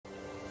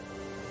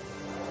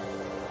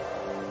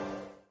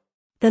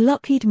The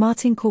Lockheed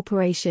Martin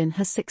Corporation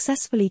has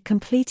successfully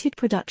completed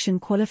production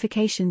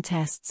qualification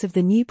tests of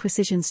the new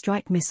Precision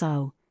Strike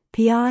Missile,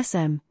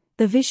 PrSM,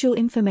 the Visual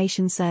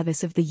Information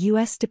Service of the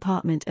U.S.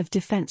 Department of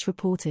Defense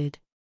reported.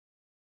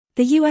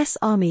 The U.S.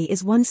 Army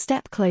is one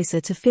step closer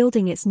to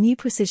fielding its new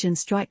Precision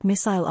Strike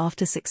Missile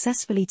after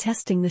successfully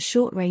testing the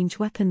short-range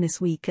weapon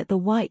this week at the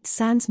White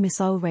Sands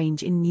Missile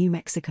Range in New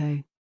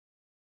Mexico.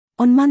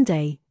 On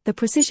Monday, the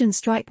Precision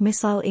Strike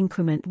Missile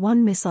Increment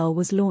 1 missile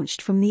was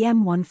launched from the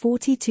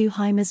M142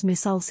 HIMARS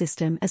missile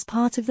system as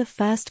part of the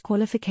first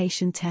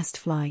qualification test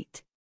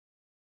flight.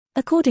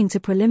 According to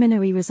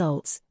preliminary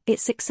results, it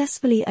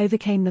successfully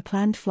overcame the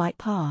planned flight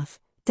path,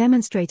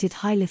 demonstrated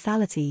high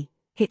lethality,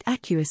 hit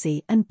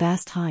accuracy and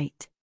burst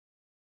height.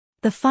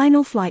 The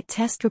final flight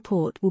test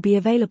report will be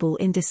available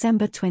in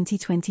December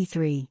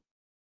 2023.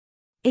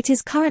 It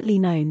is currently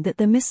known that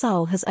the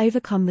missile has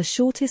overcome the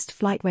shortest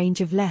flight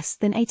range of less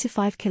than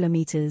 85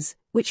 kilometers,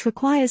 which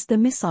requires the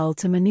missile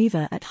to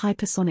maneuver at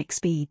hypersonic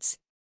speeds.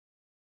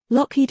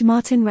 Lockheed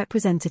Martin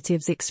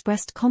representatives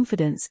expressed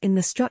confidence in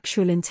the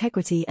structural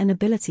integrity and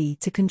ability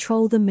to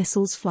control the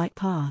missile's flight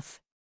path.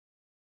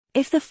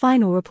 If the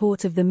final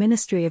report of the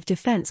Ministry of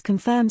Defense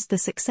confirms the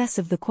success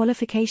of the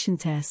qualification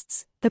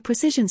tests, the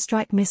Precision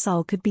Strike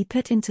Missile could be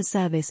put into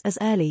service as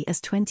early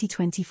as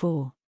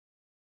 2024.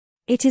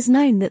 It is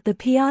known that the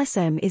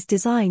PrSM is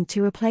designed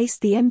to replace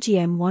the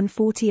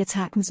M142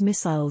 ATACMS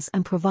missiles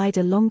and provide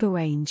a longer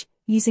range,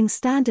 using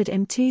standard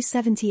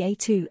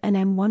M270A2 and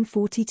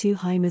M142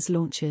 HIMARS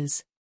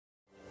launchers.